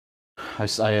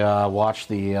I watched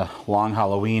the Long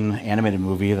Halloween animated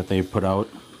movie that they put out.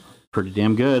 Pretty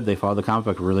damn good. They followed the comic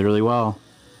book really, really well.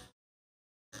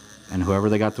 And whoever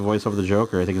they got to voice over the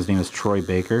Joker, I think his name is Troy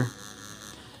Baker.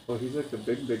 Oh, he's like the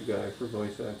big guy for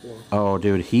voice acting. Oh,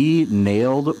 dude, he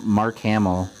nailed Mark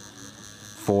Hamill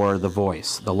for the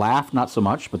voice. The laugh, not so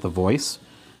much, but the voice,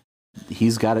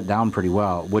 he's got it down pretty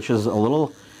well, which is a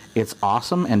little, it's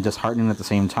awesome and disheartening at the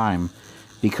same time,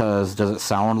 because does it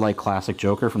sound like classic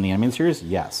Joker from the animated series?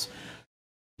 Yes.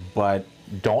 But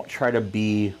don't try to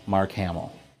be Mark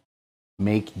Hamill.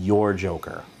 Make your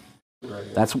Joker.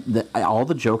 Right. That's all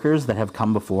the Jokers that have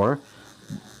come before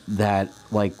that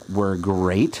like were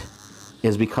great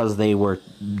is because they were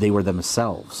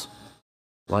themselves.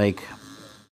 Like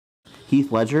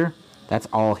Heath Ledger, that's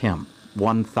all him.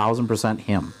 1000%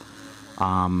 him.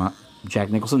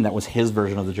 Jack Nicholson, that was his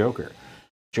version of the Joker.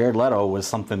 Jared Leto was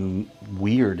something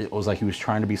weird. It was like he was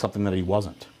trying to be something that he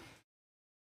wasn't.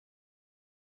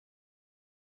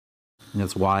 And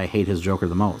that's why I hate his Joker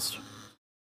the most.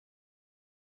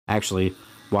 Actually,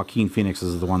 Joaquin Phoenix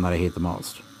is the one that I hate the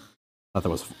most. I thought that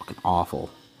was fucking awful.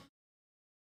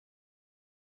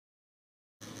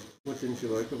 What didn't you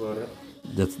like about it?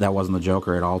 That wasn't the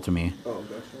Joker at all to me. Oh,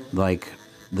 gotcha. Like,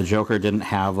 the Joker didn't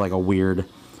have like a weird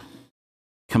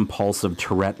compulsive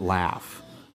Tourette laugh.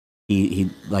 He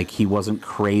wasn't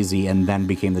crazy and then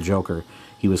became the Joker.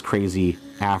 He was crazy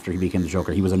after he became the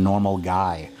Joker. He was a normal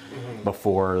guy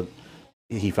before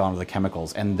he fell into the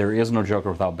chemicals. And there is no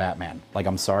Joker without Batman. Like,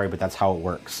 I'm sorry, but that's how it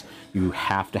works. You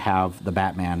have to have the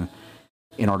Batman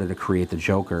in order to create the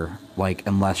Joker, like,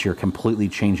 unless you're completely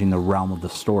changing the realm of the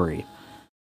story.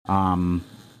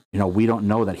 We don't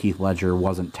know that Heath Ledger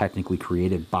wasn't technically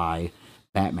created by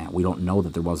Batman. We don't know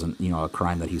that there wasn't, a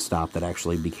crime that he stopped that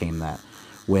actually became that.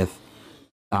 With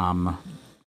Joaquin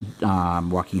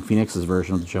Phoenix's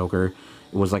version of the Joker,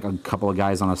 it was like a couple of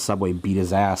guys on a subway beat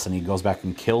his ass, and he goes back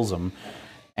and kills him.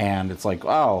 And it's like,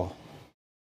 oh,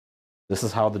 this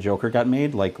is how the Joker got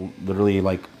made? Like, literally,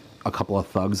 like, a couple of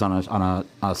thugs on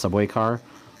a subway car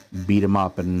beat him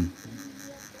up, and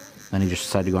then he just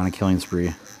decided to go on a killing spree.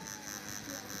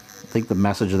 I think the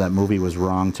message of that movie was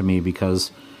wrong to me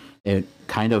because it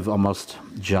kind of almost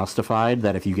justified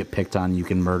that if you get picked on, you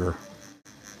can murder.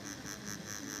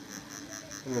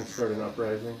 And then start an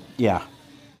uprising. Yeah.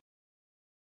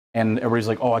 And everybody's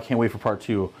like, oh, I can't wait for part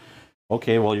 2.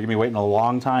 Okay, well, you're going to be waiting a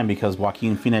long time because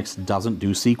Joaquin Phoenix doesn't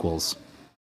do sequels.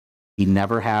 He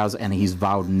never has, and he's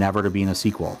vowed never to be in a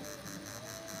sequel.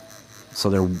 So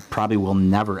there probably will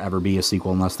never, ever be a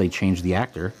sequel unless they change the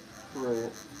actor.